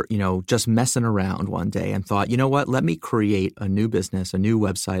were, just messing around one day and thought, you know what, let me create a new business, a new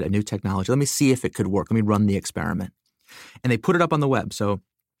website, a new technology. Let me see if it could work. Let me run the experiment. And they put it up on the web. So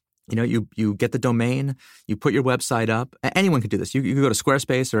you get the domain, you put your website up. Anyone could do this. You could go to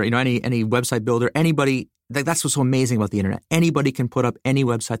Squarespace or, any website builder, anybody. That's what's so amazing about the internet. Anybody can put up any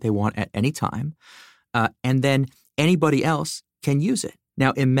website they want at any time. And then anybody else can use it.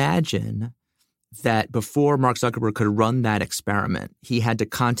 Now, imagine that before Mark Zuckerberg could run that experiment, he had to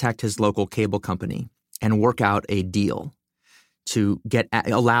contact his local cable company and work out a deal to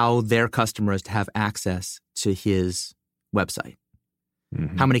allow their customers to have access to his website.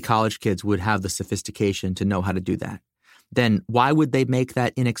 Mm-hmm. How many college kids would have the sophistication to know how to do that? Then why would they make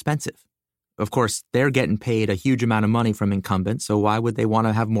that inexpensive? Of course, they're getting paid a huge amount of money from incumbents, so why would they want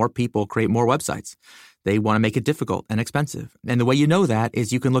to have more people create more websites? They want to make it difficult and expensive. And the way you know that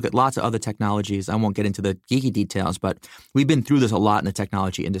is you can look at lots of other technologies. I won't get into the geeky details, but we've been through this a lot in the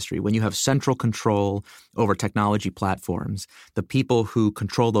technology industry. When you have central control over technology platforms, the people who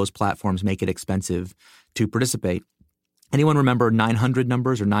control those platforms make it expensive to participate. Anyone remember 900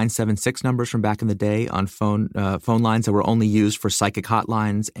 numbers or 976 numbers from back in the day on phone lines that were only used for psychic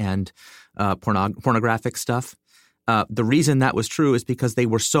hotlines and pornographic stuff? The reason that was true is because they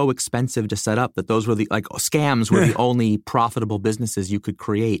were so expensive to set up that those were scams were the only profitable businesses you could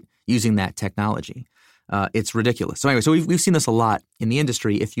create using that technology. It's ridiculous. So anyway, so we've seen this a lot in the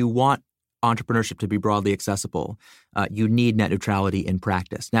industry. If you want entrepreneurship to be broadly accessible, you need net neutrality in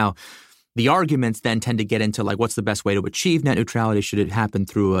practice. Now, the arguments then tend to get into what's the best way to achieve net neutrality? Should it happen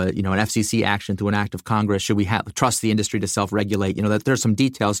through an FCC action, through an act of Congress? Should we trust the industry to self-regulate? That there's some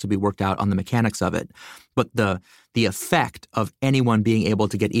details to be worked out on the mechanics of it. But the effect of anyone being able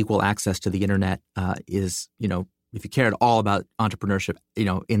to get equal access to the internet is, if you care at all about entrepreneurship,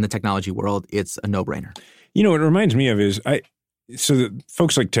 in the technology world, it's a no-brainer. What it reminds me of is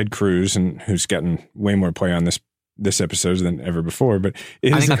folks like Ted Cruz, and who's gotten way more play on this episode than ever before, but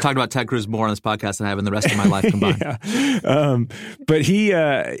I think I've talked about Ted Cruz more on this podcast than I have in the rest of my life combined. Yeah. But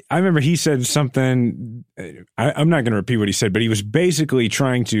I remember he said something, I'm not going to repeat what he said, but he was basically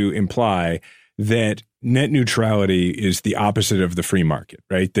trying to imply that net neutrality is the opposite of the free market,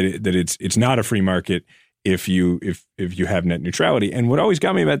 right? That it's not a free market if you have net neutrality. And what always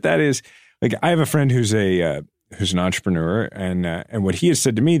got me about that is, I have a friend who's an entrepreneur, and what he has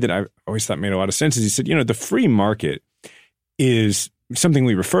said to me that I always thought made a lot of sense is he said, the free market is something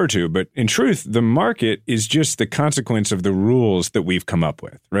we refer to, but in truth, the market is just the consequence of the rules that we've come up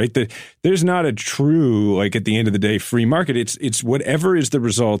with, right? There's not a true, at the end of the day, free market. It's whatever is the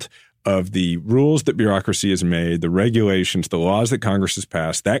result of the rules that bureaucracy has made, the regulations, the laws that Congress has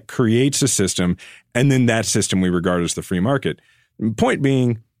passed. That creates a system, and then that system we regard as the free market. Point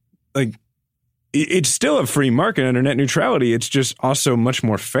being, it's still a free market under net neutrality. It's just also much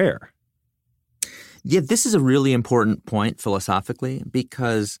more fair. Yeah, this is a really important point philosophically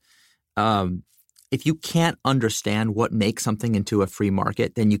because if you can't understand what makes something into a free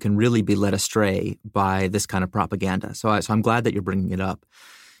market, then you can really be led astray by this kind of propaganda. So I'm glad that you're bringing it up.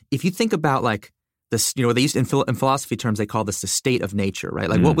 If you think about this, they used in philosophy terms, they call this the state of nature, right?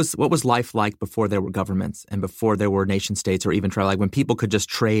 Like what was life like before there were governments and before there were nation states or even like when people could just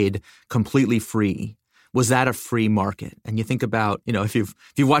trade completely free? Was that a free market? And you think about, if you've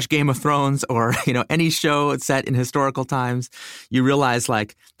watched Game of Thrones or, any show set in historical times, you realize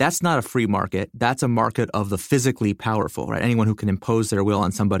like that's not a free market. That's a market of the physically powerful, right? Anyone who can impose their will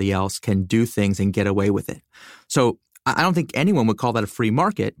on somebody else can do things and get away with it. So I don't think anyone would call that a free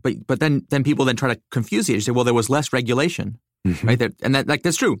market, but then people then try to confuse it. You say, well, there was less regulation, right?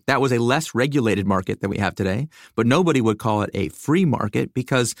 That's true. That was a less regulated market than we have today, but nobody would call it a free market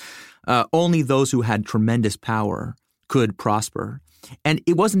because only those who had tremendous power could prosper. And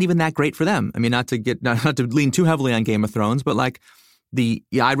it wasn't even that great for them. I mean, not to lean too heavily on Game of Thrones, but like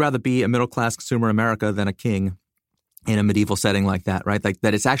I'd rather be a middle-class consumer in America than a king in a medieval setting like that, right? Like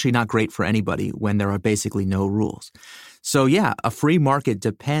that it's actually not great for anybody when there are basically no rules. So yeah, a free market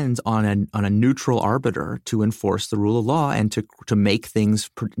depends on a neutral arbiter to enforce the rule of law and to make things,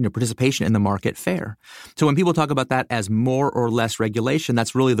 participation in the market fair. So when people talk about that as more or less regulation,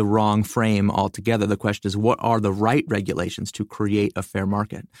 that's really the wrong frame altogether. The question is, what are the right regulations to create a fair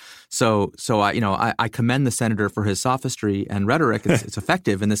market? So I commend the senator for his sophistry and rhetoric. It's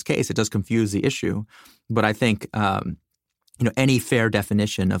effective in this case. It does confuse the issue, but I think any fair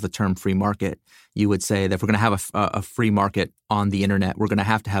definition of the term free market, you would say that if we're going to have a free market on the internet, we're going to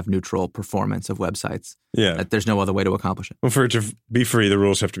have neutral performance of websites. Yeah. That there's no other way to accomplish it. Well, for it to be free, the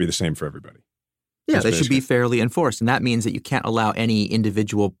rules have to be the same for everybody. Yeah, they should be fairly enforced. And that means that you can't allow any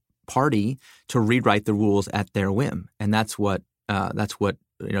individual party to rewrite the rules at their whim. And that's what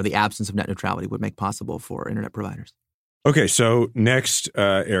the absence of net neutrality would make possible for internet providers. Okay, so next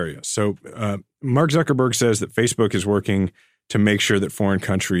area. So Mark Zuckerberg says that Facebook is working to make sure that foreign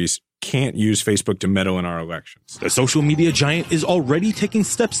countries can't use Facebook to meddle in our elections. The social media giant is already taking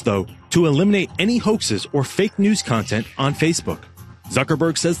steps, though, to eliminate any hoaxes or fake news content on Facebook.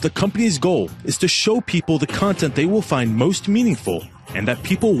 Zuckerberg says the company's goal is to show people the content they will find most meaningful and that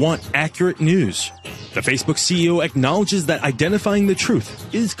people want accurate news. The Facebook CEO acknowledges that identifying the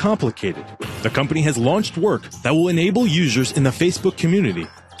truth is complicated. The company has launched work that will enable users in the Facebook community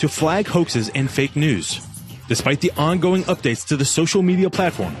to flag hoaxes and fake news. Despite the ongoing updates to the social media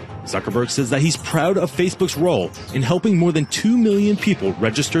platform, Zuckerberg says that he's proud of Facebook's role in helping more than 2 million people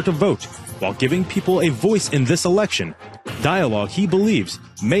register to vote while giving people a voice in this election, dialogue he believes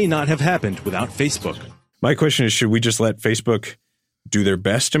may not have happened without Facebook. My question is, should we just let Facebook do their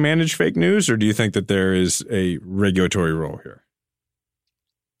best to manage fake news, or do you think that there is a regulatory role here?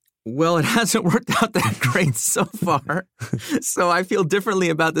 Well, it hasn't worked out that great so far. So I feel differently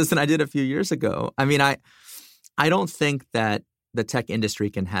about this than I did a few years ago. I mean, I don't think that the tech industry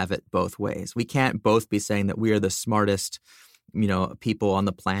can have it both ways. We can't both be saying that we are the smartest, people on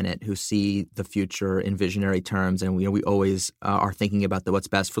the planet who see the future in visionary terms, and we always are thinking about what's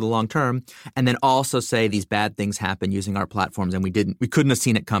best for the long term, and then also say these bad things happen using our platforms, and we couldn't have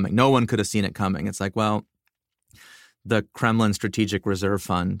seen it coming. No one could have seen it coming. It's like, well, the Kremlin Strategic Reserve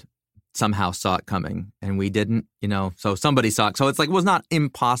Fund somehow saw it coming, and we didn't. So somebody saw it. So it's like it was not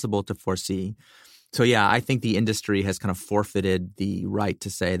impossible to foresee. So yeah, I think the industry has kind of forfeited the right to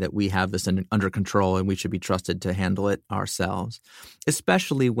say that we have this under control and we should be trusted to handle it ourselves,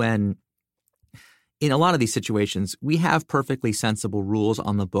 especially when in a lot of these situations, we have perfectly sensible rules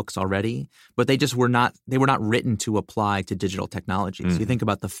on the books already, but they were not written to apply to digital technology. So you think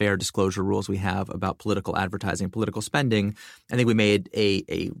about the fair disclosure rules we have about political advertising, political spending. I think we made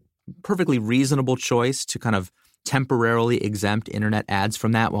a perfectly reasonable choice to kind of temporarily exempt internet ads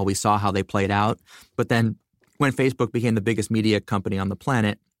from that while we saw how they played out. But then when Facebook became the biggest media company on the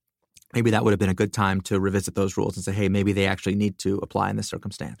planet, maybe that would have been a good time to revisit those rules and say, hey, maybe they actually need to apply in this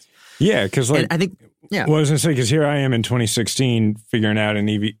circumstance. Yeah, because I think, yeah. Well, I was going to say, because here I am in 2016 figuring out in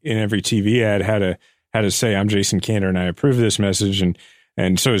every TV ad how to say, I'm Jason Kander and I approve this message.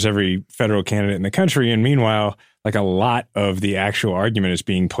 And so is every federal candidate in the country. And meanwhile, like a lot of the actual argument is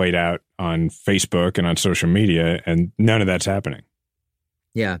being played out on Facebook and on social media, and none of that's happening.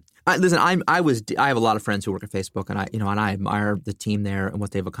 Yeah. Listen, I have a lot of friends who work at Facebook, and I admire the team there and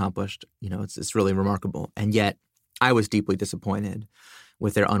what they've accomplished. It's really remarkable. And yet I was deeply disappointed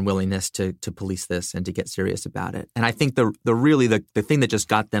with their unwillingness to police this and to get serious about it. And I think the thing that just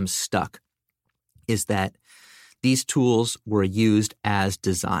got them stuck is that these tools were used as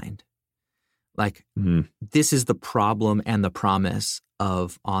designed. Like, This is the problem and the promise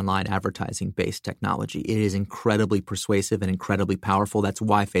of online advertising-based technology. It is incredibly persuasive and incredibly powerful. That's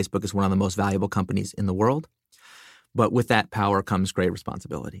why Facebook is one of the most valuable companies in the world. But with that power comes great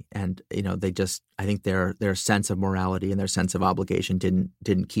responsibility. And, I think their sense of morality and their sense of obligation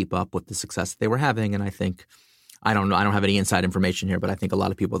didn't keep up with the success that they were having. And I think, I don't know, I don't have any inside information here, but I think a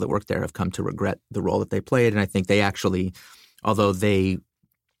lot of people that work there have come to regret the role that they played. And I think they actually, although they're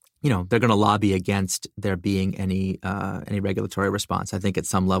going to lobby against there being any regulatory response, I think at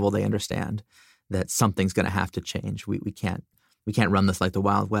some level they understand that something's going to have to change. We can't run this like the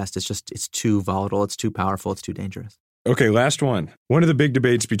Wild West. It's too volatile. It's too powerful. It's too dangerous. Okay, last one. One of the big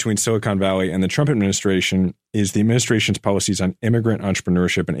debates between Silicon Valley and the Trump administration is the administration's policies on immigrant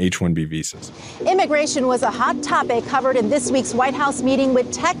entrepreneurship and H-1B visas. Immigration was a hot topic covered in this week's White House meeting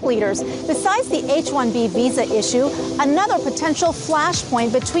with tech leaders. Besides the H-1B visa issue, another potential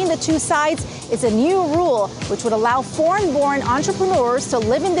flashpoint between the two sides is a new rule which would allow foreign-born entrepreneurs to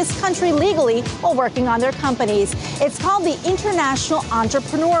live in this country legally while working on their companies. It's called the International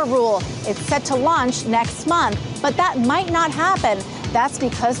Entrepreneur Rule. It's set to launch next month, but that might not happen. That's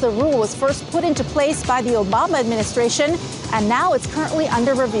because the rule was first put into place by the Obama administration, and now it's currently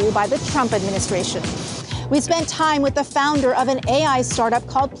under review by the Trump administration. We spent time with the founder of an AI startup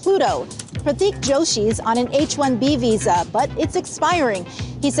called Pluto. Pratik Joshi's on an H-1B visa, but it's expiring.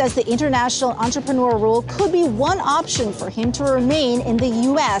 He says the International Entrepreneur Rule could be one option for him to remain in the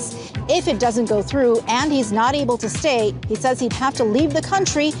U.S. If it doesn't go through and he's not able to stay, he says he'd have to leave the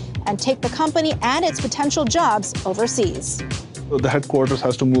country and take the company and its potential jobs overseas. The headquarters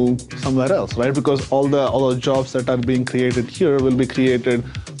has to move somewhere else, right? Because all the jobs that are being created here will be created,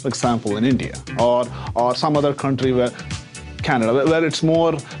 for example, in India or some other country where Canada, where it's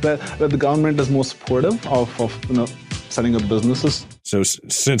more where the government is more supportive of setting up businesses. So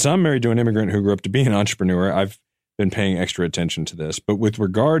since I'm married to an immigrant who grew up to be an entrepreneur, I've been paying extra attention to this. But with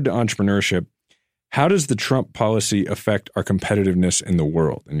regard to entrepreneurship, how does the Trump policy affect our competitiveness in the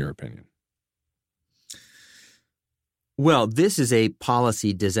world, in your opinion? Well, this is a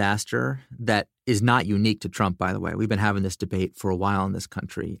policy disaster that is not unique to Trump, by the way. We've been having this debate for a while in this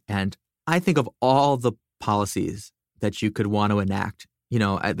country. And I think of all the policies that you could want to enact,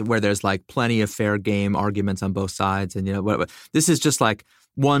 where there's like plenty of fair game arguments on both sides. And, this is just like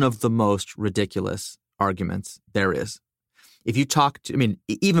one of the most ridiculous arguments there is. If you talk to,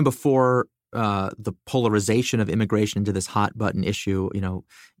 even before the polarization of immigration into this hot button issue,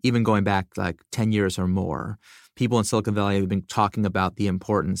 even going back like 10 years or more, people in Silicon Valley have been talking about the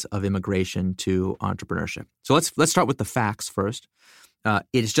importance of immigration to entrepreneurship. So let's start with the facts first. It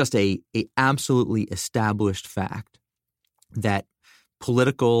is just a absolutely established fact that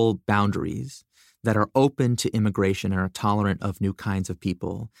political boundaries that are open to immigration and are tolerant of new kinds of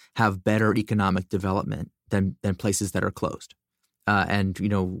people have better economic development than places that are closed. And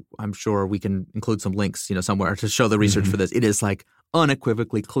I'm sure we can include some links, somewhere to show the research for this. It is like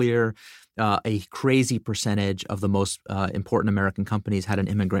unequivocally clear. A crazy percentage of the most important American companies had an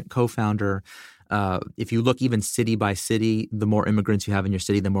immigrant co-founder. If you look even city by city, the more immigrants you have in your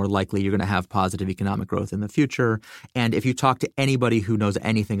city, the more likely you're going to have positive economic growth in the future. And if you talk to anybody who knows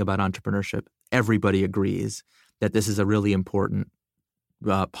anything about entrepreneurship, everybody agrees that this is a really important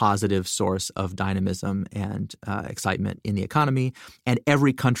positive source of dynamism and excitement in the economy. And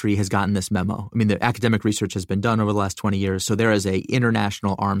every country has gotten this memo. The academic research has been done over the last 20 years. So there is an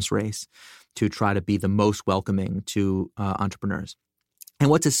international arms race to try to be the most welcoming to entrepreneurs.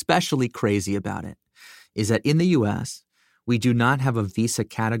 And what's especially crazy about it is that in the U.S., we do not have a visa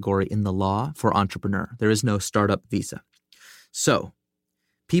category in the law for entrepreneur. There is no startup visa. So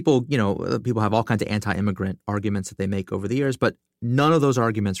people have all kinds of anti-immigrant arguments that they make over the years, but none of those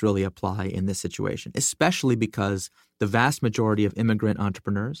arguments really apply in this situation, especially because the vast majority of immigrant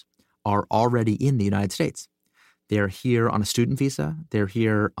entrepreneurs are already in the United States. They're here on a student visa. They're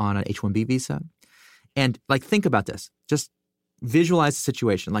here on an H-1B visa. And think about this. Just visualize the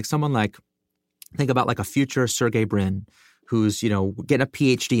situation. Think about a future Sergey Brin who's, getting a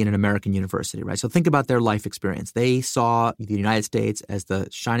PhD in an American university, right? So think about their life experience. They saw the United States as the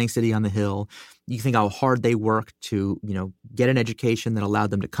shining city on the hill. You think how hard they worked to, get an education that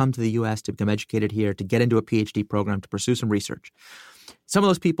allowed them to come to the U.S., to become educated here, to get into a PhD program, to pursue some research. Some of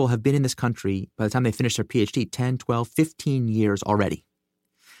those people have been in this country by the time they finish their PhD, 10, 12, 15 years already.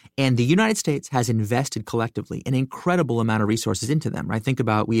 And the United States has invested collectively an incredible amount of resources into them, right? Think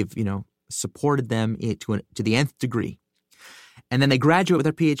about we've, supported them to the nth degree. And then they graduate with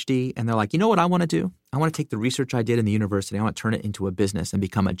their PhD and they're like, you know what I want to do? I want to take the research I did in the university, I want to turn it into a business and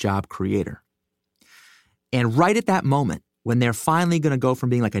become a job creator. And right at that moment, when they're finally going to go from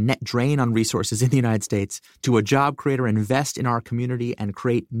being like a net drain on resources in the United States to a job creator, invest in our community and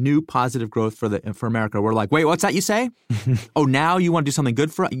create new positive growth for America, we're like, wait, what's that you say? Oh, now you want to do something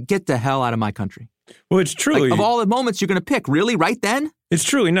good for us? Get the hell out of my country. Well, it's truly of all the moments you're going to pick, really, right then? It's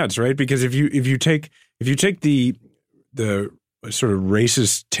truly nuts, right? Because if you take the sort of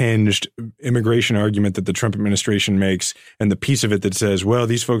racist tinged immigration argument that the Trump administration makes and the piece of it that says, well,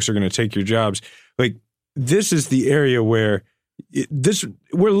 these folks are going to take your jobs, like this is the area where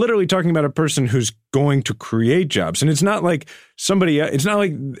we're literally talking about a person who's going to create jobs. And it's not like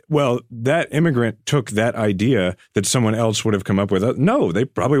well, that immigrant took that idea that someone else would have come up with. No, they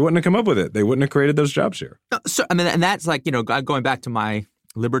probably wouldn't have come up with it. They wouldn't have created those jobs here. So, I mean, and that's like, going back to my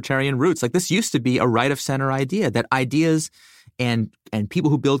libertarian roots, like this used to be a right of center idea that ideas and people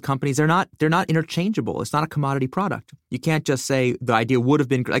who build companies, they're not interchangeable. It's not a commodity product. You can't just say the idea would have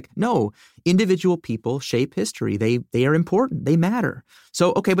been like, no, individual people shape history. They are important. They matter.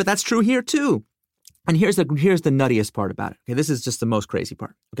 So, okay, but that's true here too. And here's the nuttiest part about it. Okay, this is just the most crazy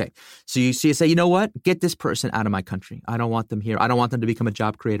part. Okay, so you say, you know what? Get this person out of my country. I don't want them here. I don't want them to become a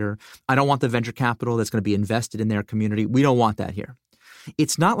job creator. I don't want the venture capital that's going to be invested in their community. We don't want that here.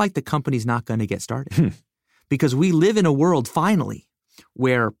 It's not like the company's not going to get started. Because we live in a world, finally,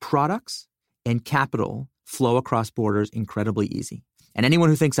 where products and capital flow across borders incredibly easy. And anyone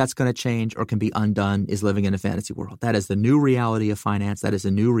who thinks that's going to change or can be undone is living in a fantasy world. That is the new reality of finance. That is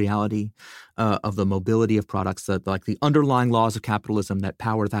the new reality of the mobility of products. Like the underlying laws of capitalism that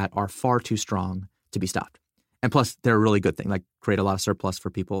power that are far too strong to be stopped. And plus, they're a really good thing, like create a lot of surplus for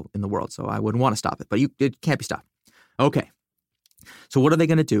people in the world. So I wouldn't want to stop it, but it can't be stopped. Okay. So what are they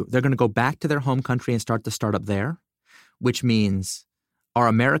going to do? They're going to go back to their home country and start the startup there, which means are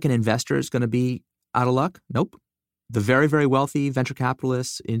American investors going to be out of luck? Nope. The very, very wealthy venture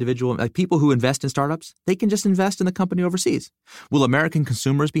capitalists, like people who invest in startups, they can just invest in the company overseas. Will American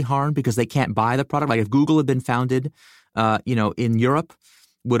consumers be harmed because they can't buy the product? Like if Google had been founded, in Europe,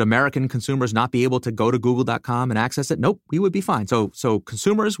 would American consumers not be able to go to Google.com and access it? Nope, we would be fine. So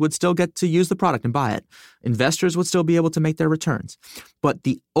consumers would still get to use the product and buy it. Investors would still be able to make their returns. But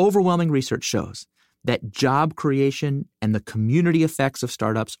the overwhelming research shows that job creation and the community effects of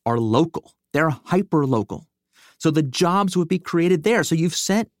startups are local. They're hyper-local. So the jobs would be created there. So you've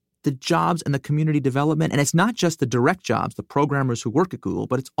sent the jobs and the community development. And it's not just the direct jobs, the programmers who work at Google,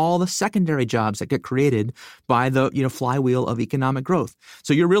 but it's all the secondary jobs that get created by the flywheel of economic growth.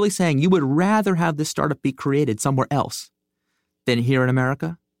 So you're really saying you would rather have this startup be created somewhere else than here in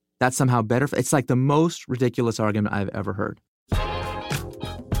America? That's somehow better? It's like the most ridiculous argument I've ever heard.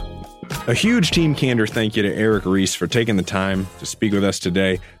 A huge Team Candor thank you to Eric Ries for taking the time to speak with us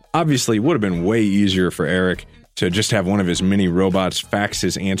today. Obviously, it would have been way easier for Eric to just have one of his mini robots fax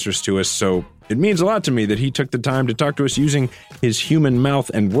his answers to us. So it means a lot to me that he took the time to talk to us using his human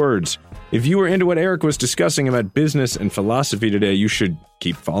mouth and words. If you were into what Eric was discussing about business and philosophy today, you should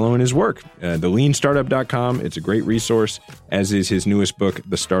keep following his work. TheLeanStartup.com. It's a great resource, as is his newest book,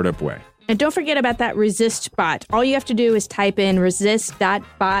 The Startup Way. And don't forget about that Resist bot. All you have to do is type in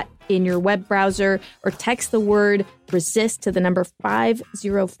resist.bot in your web browser or text the word resist to the number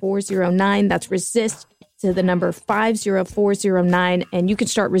 50409. That's resist to the number 50409, and you can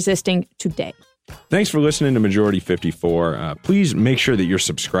start resisting today. Thanks for listening to Majority 54. Please make sure that you're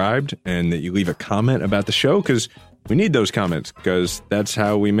subscribed and that you leave a comment about the show, because we need those comments, because that's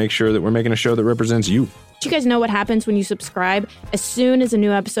how we make sure that we're making a show that represents you. Do you guys know what happens when you subscribe? As soon as a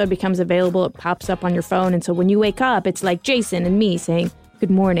new episode becomes available, it pops up on your phone. And so when you wake up, it's like Jason and me saying,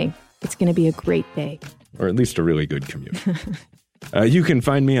 good morning. It's going to be a great day. Or at least a really good commute. You can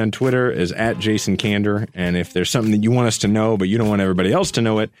find me on Twitter as @JasonCandor. And if there's something that you want us to know, but you don't want everybody else to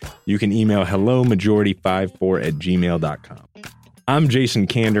know it, you can email hellomajority54@gmail.com. I'm Jason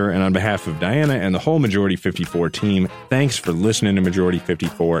Candor, and on behalf of Diana and the whole Majority 54 team, thanks for listening to Majority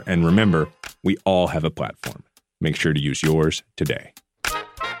 54. And remember, we all have a platform. Make sure to use yours today.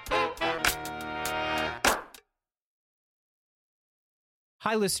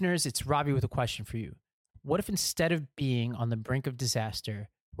 Hi, listeners. It's Robbie with a question for you. What if instead of being on the brink of disaster,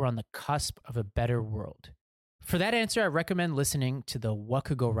 we're on the cusp of a better world? For that answer, I recommend listening to the What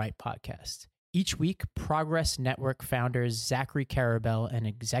Could Go Right podcast. Each week, Progress Network founders Zachary Karabell and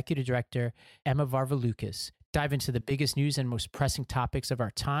Executive Director Emma Varvaloucas dive into the biggest news and most pressing topics of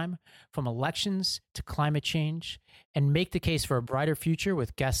our time, from elections to climate change, and make the case for a brighter future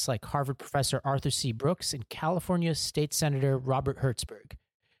with guests like Harvard professor Arthur C. Brooks and California State Senator Robert Hertzberg.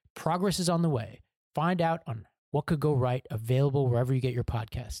 Progress is on the way. Find out on What Could Go Right, available wherever you get your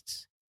podcasts.